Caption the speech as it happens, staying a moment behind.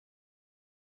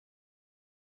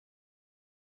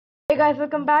Hey guys,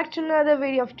 welcome back to another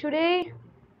video of today.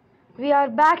 We are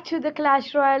back to the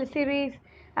Clash Royale series,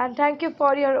 and thank you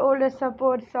for your older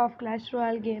supports of Clash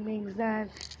Royale gamings. And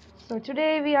so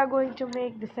today we are going to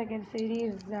make the second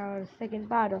series, our second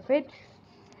part of it.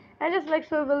 And just like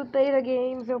so, we'll play the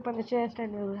games, open the chest,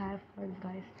 and we'll have fun,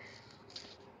 guys.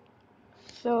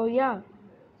 So yeah,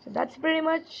 so that's pretty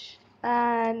much.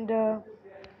 And so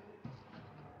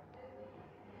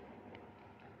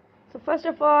first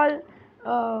of all,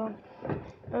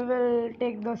 we will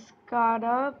take this card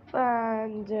up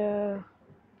and.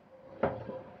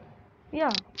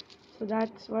 Yeah, so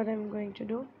that's what I'm going to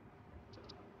do.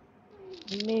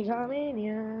 Mega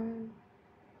Mania.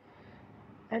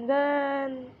 And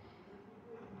then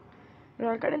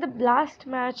in the last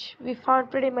match we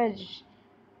found pretty much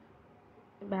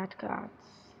bad cards.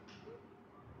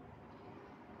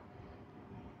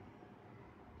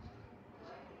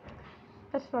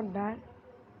 That's not bad.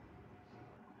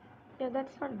 Yeah,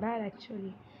 that's not bad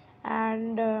actually.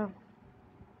 And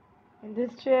in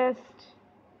this chest,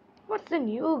 what's the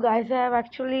new, guys? I have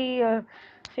actually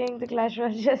saying the Clash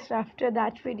Royale just after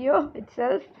that video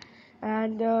itself.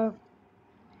 And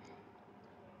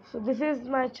so this is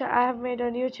my I have made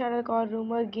a new channel called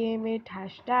Rumour Game It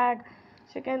hashtag,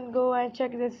 so you can go and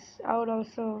check this out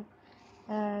also.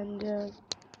 And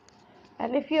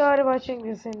if you are watching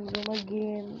this in Rumour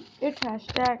Game It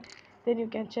hashtag, then you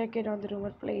can check it on the Rumour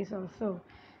Place also,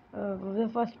 the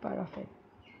first part of it.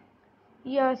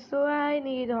 Yeah, so I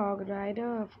need Hog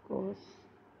Rider, of course.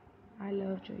 I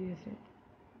love to use it.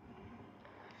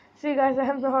 See guys,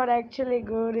 I'm not actually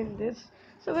good in this,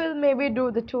 so we'll maybe do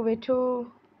the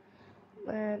 2v2.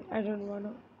 And I don't want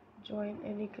to join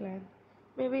any clan.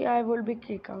 Maybe I will be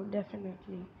kicked out,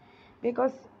 definitely,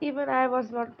 because even I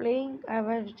was not playing. I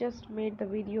was just made the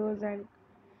videos and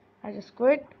I just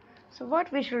quit. So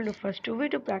what we should do first?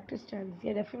 2v2 practice chance.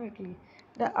 Yeah, definitely.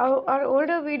 Our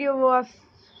older video was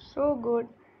so good.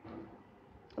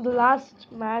 The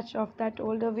last match of that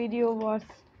older video was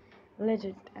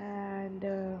legit, and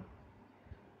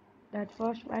that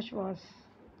first match was.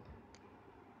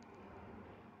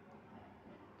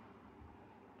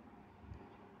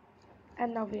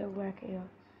 And now we are back here.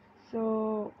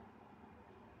 So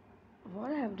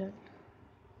what I have done?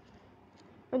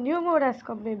 A new mode has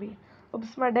come, maybe.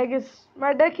 Oops, my deck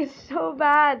is so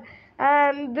bad,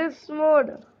 and this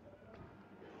mode,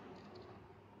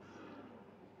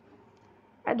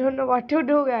 I don't know what to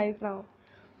do, guys, now.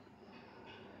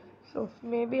 So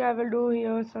maybe I will do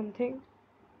here something.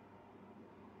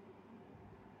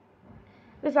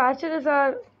 This archers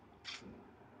are,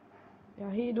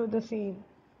 yeah, he do the same.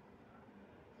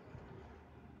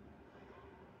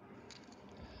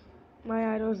 My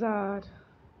arrows are,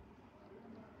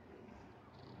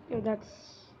 yeah,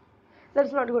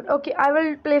 that's not good. Okay, I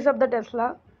will place up the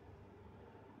Tesla,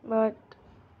 but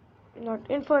not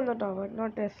Inferno Tower,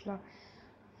 not Tesla.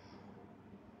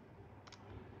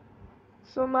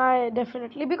 So my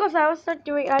definitely, because I was not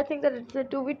doing. I think that it's a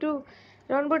 2v2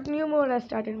 round, but new mode has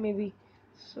started maybe.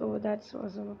 So that's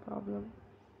also a problem.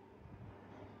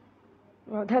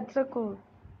 Wow, that's a cool.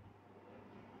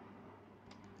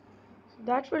 So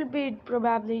that will be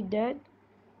probably dead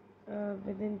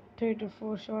within 3 to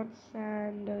 4 shots,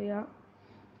 and yeah,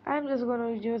 I'm just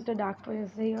gonna use the Dark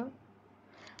Twins here.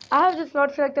 I have just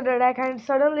not selected a deck and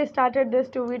suddenly started this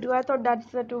 2v2. I thought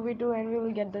that's the 2v2 and we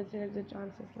will get the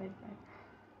chances like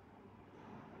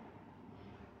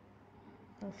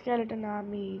that. Skeleton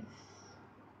armies.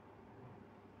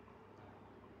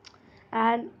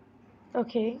 And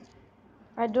okay,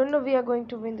 I don't know we are going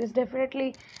to win this.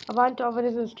 Definitely one tower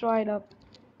is destroyed up.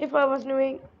 If I was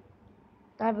knowing,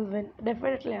 I will win.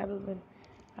 Definitely I will win.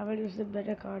 I will use the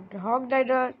better card. The Hog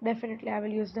Rider, definitely I will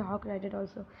use the Hog Rider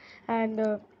also. And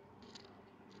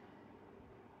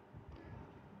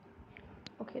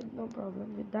okay, no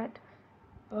problem with that.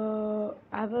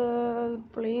 I will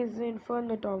place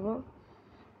Inferno Tower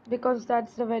because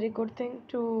that's a very good thing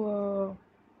to.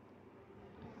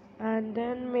 And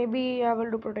then maybe I will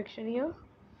do protection here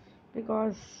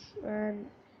because and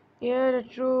here a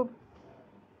troop.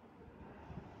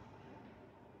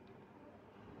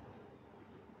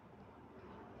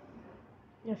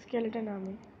 Yeah, skeleton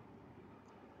army.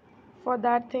 For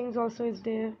that things also is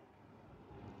there.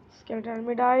 Skeleton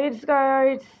army dies,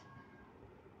 guys.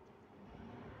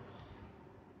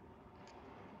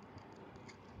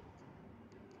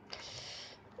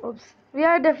 Oops. We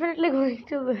are definitely going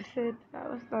to lose it. I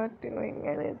was not doing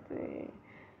anything.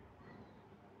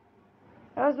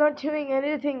 I was not doing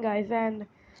anything, guys, and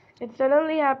it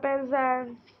suddenly happens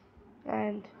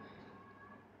and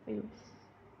we lose.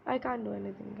 I can't do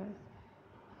anything, guys.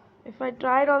 If I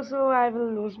tried also, I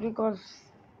will lose because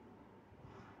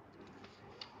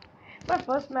my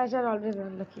first match are always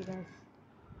unlucky, guys.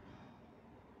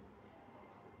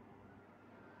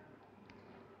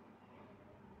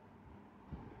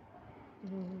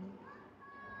 Mhm.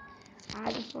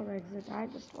 I just want to exit. I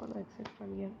just want to exit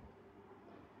from here.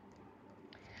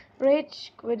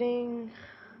 Rage quitting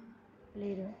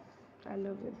later. I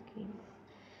love this game.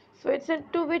 So it's a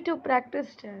 2v2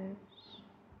 practice challenge.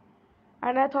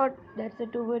 And I thought that's a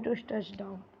 2v2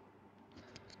 touchdown.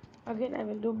 Again I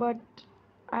will do, but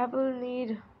I will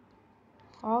need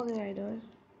Hog Rider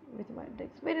with my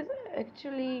decks. Where is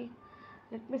actually,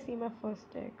 let me see my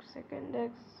first deck. Second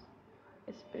deck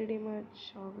is pretty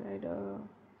much Hog Rider.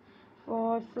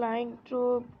 For flying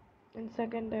troop in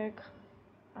second deck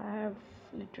I have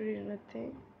literally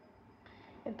nothing.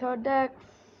 In third deck,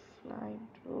 flying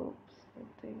troops,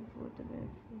 nothing. Fourth deck,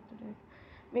 fifth deck.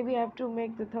 Maybe I have to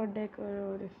make the third deck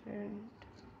different.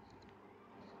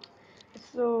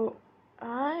 So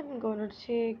I'm gonna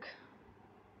take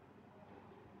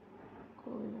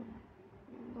Golem.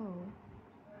 No,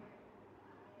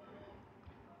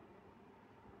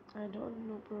 I don't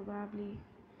know, probably.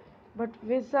 But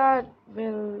Wizard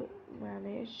will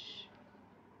manage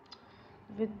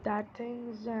with that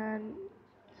things, and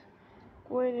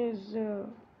Queen is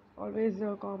always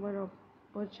a common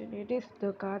opportunities,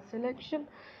 the card selection,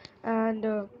 and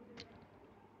the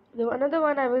another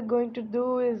one I was going to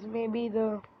do is maybe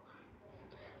the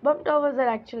bump towers are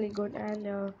actually good,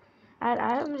 and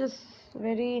I am just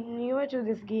very newer to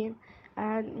this game,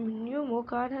 and new Mo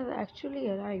card has actually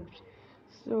arrived.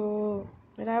 So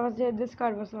when I was there, this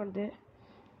card was not there,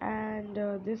 and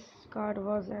this card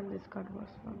was, and this card was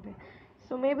not there.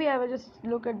 So maybe I will just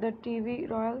look at the TV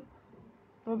Royal.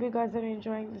 Hope you guys are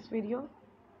enjoying this video.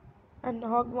 And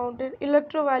Hog Mountain,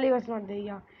 Electro Valley was not there,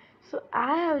 yeah. So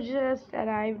I have just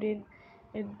arrived in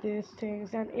these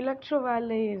things, and Electro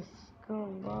Valley is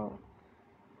gone. Wow,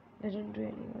 legendary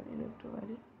anyone, Electro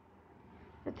Valley.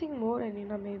 Nothing more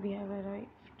Anina maybe have arrived.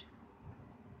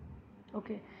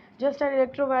 Okay, just an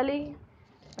Electro Valley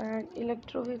and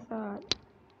Electro Wizard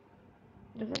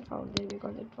doesn't found there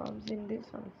because it found in this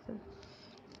one. So.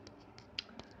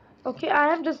 Okay,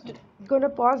 I am just gonna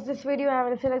pause this video. I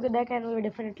will select the deck and we're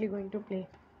definitely going to play.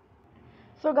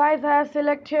 So guys, I have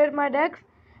selected my decks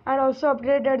and also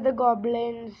upgraded the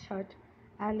Goblin's hut,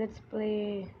 and let's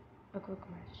play a quick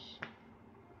match.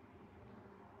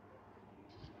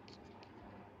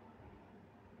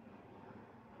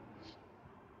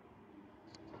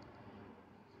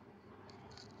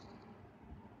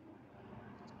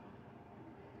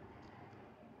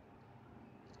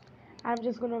 I'm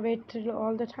just gonna wait till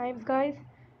all the times, guys,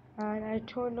 and I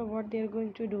don't know what they're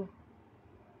going to do.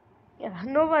 Yeah,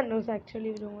 no one knows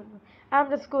actually. No one knows. I'm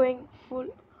just going full.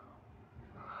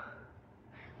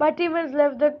 My team has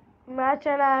left the match,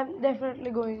 and I'm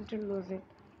definitely going to lose it.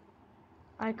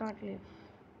 I can't live.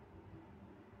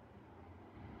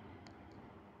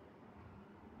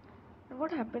 And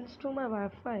what happens to my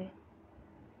Wi-Fi?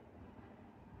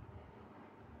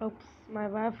 Oops, my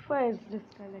Wi-Fi is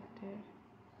disconnected.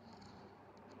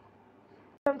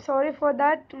 I'm sorry for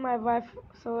that. My Wi-Fi.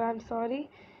 So I'm sorry.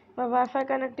 My Wi-Fi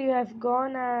connectivity has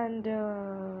gone, and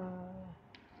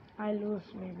I lose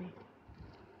maybe.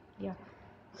 Yeah.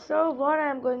 So what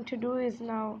I'm going to do is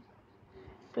now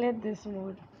play this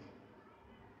mode,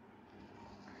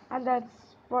 and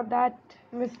that's for that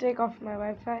mistake of my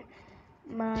Wi-Fi.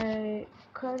 My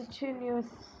continuous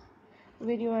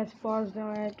video has paused.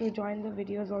 Now I have to join the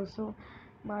videos also.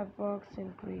 My box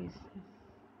increase.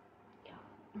 Yeah,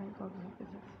 my box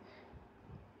increases.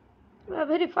 You are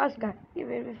very fast guy. You're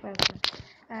very fast guy.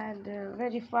 And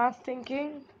very fast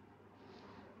thinking.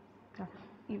 Yeah,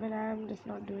 even I am just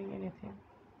not doing anything.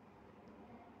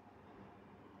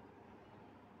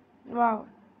 Wow,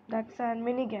 that's a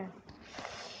minigun.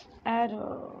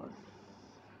 Arrows.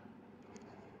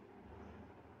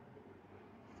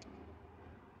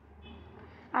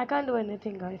 I can't do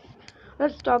anything, guys.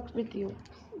 Let's talk with you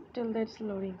till that's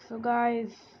loading. So,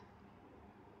 guys,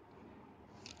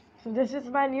 so this is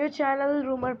my new channel.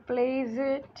 Rumour plays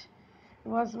it.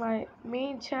 Was my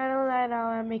main channel, and now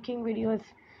I'm making videos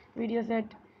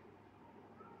at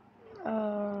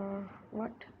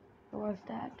what was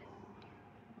that?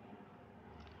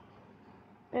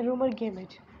 A Rumour game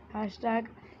it. Hashtag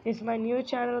is my new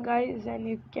channel, guys, and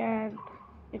you can.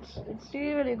 It's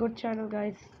really good channel,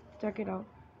 guys. Check it out.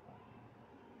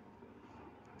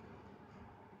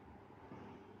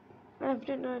 I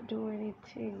did not do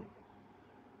anything.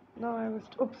 No, I was.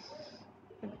 Oops.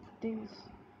 Things.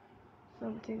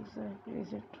 Some things are.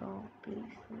 Please it wrong. Please.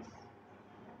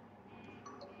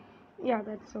 Yeah,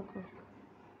 that's so cool.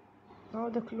 Now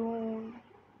the clone.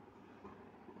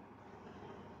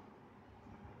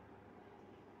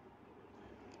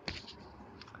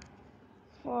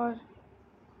 For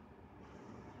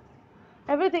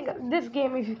everything, this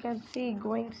game, if you can see,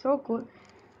 going so cool.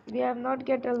 We have not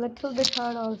get a little bit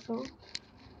hard also,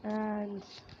 and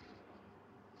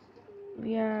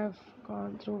we have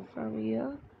gone through from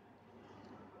here.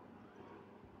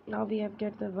 Now we have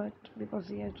get the what because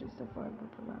we have just the further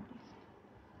probabilities.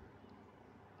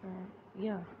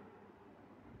 Yeah,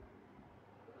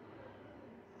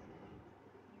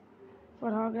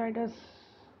 for hog riders.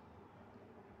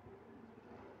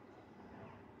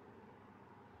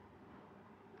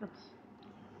 Oops.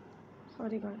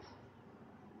 Sorry guys.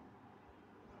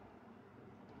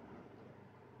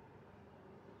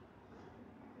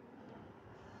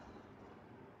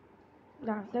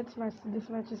 Yeah, that's match. This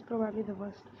match is probably the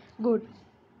worst. Good.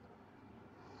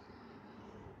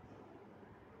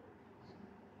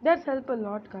 That's help a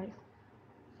lot, guys.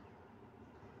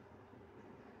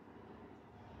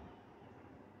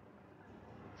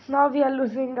 Now we are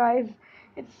losing, guys.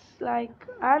 It's like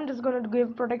I'm just gonna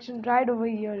give protection right over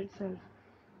here itself.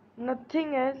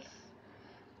 Nothing else.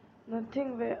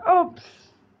 Nothing where. Oops.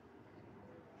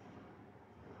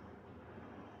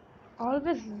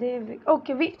 Always they.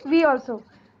 Okay, we also.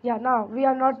 Yeah, now we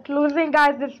are not losing,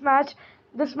 guys. This match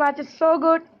is so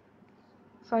good.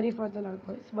 Sorry for the loud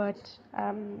voice, but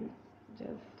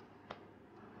just.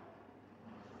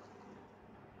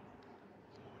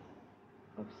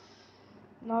 Oops.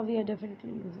 Now we are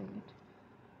definitely losing it.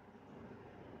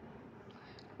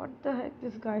 What the heck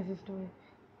this guy is doing?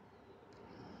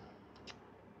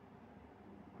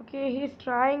 Okay, he's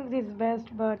trying his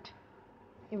best, but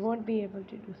he won't be able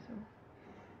to do so.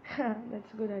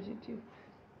 That's good attitude.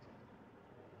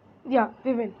 Yeah,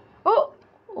 we win. Oh!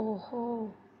 Oh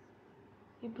ho!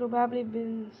 He probably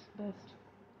wins best.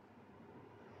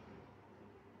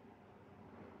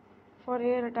 For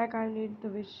air attack, I need the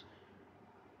wish.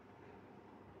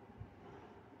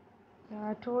 Yeah,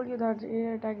 I told you that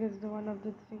air attack is the one of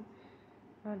the thing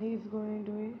that he's going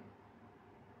to do.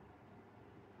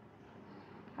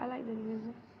 I like the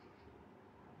music.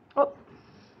 Oh!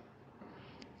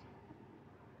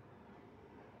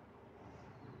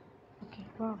 Okay,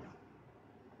 wow.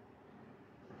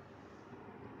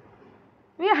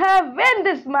 We have win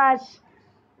this match!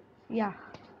 Yeah,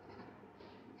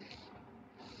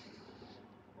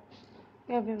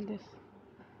 we have win this.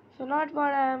 So not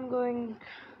what I am going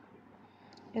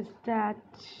is that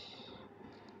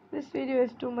this video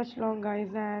is too much long,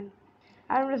 guys, and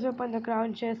I'm just open the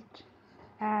crown chest,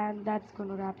 and that's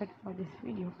gonna wrap it for this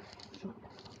video. So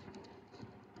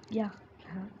yeah,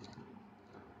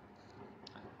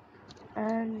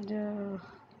 and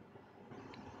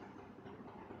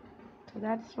so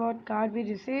that's what card we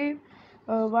received.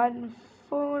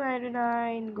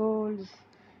 1499 golds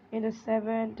in the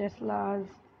 7 Teslas,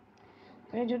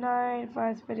 29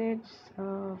 fire spirits,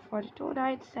 42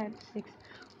 knights and 6.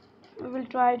 We will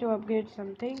try to upgrade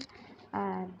something,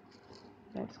 and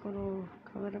that's gonna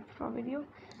cover up for video.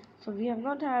 So we have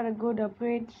not had a good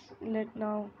upgrades let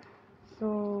now.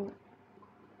 So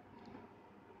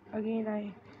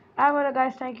again, I wanna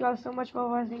guys thank you all so much for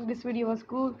watching. This video was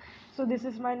cool. So this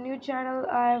is my new channel.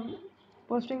 I'm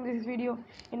posting this video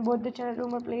in both the channel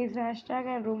Rumour Plays hashtag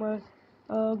and Rumour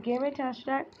Game It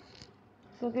hashtag.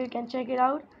 So you can check it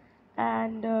out,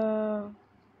 and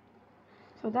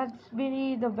so that's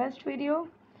been the best video.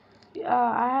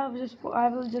 I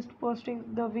will just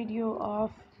posting the video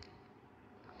of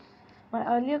my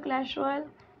earlier Clash Royale,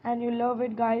 and you love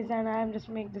it, guys, and I am just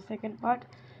make the second part.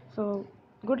 So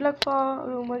good luck for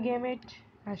Rumour Game It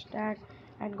hashtag,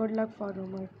 and good luck for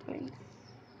Rumour Plays.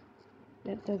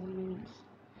 That doesn't mean,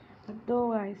 but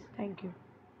though, guys, thank you.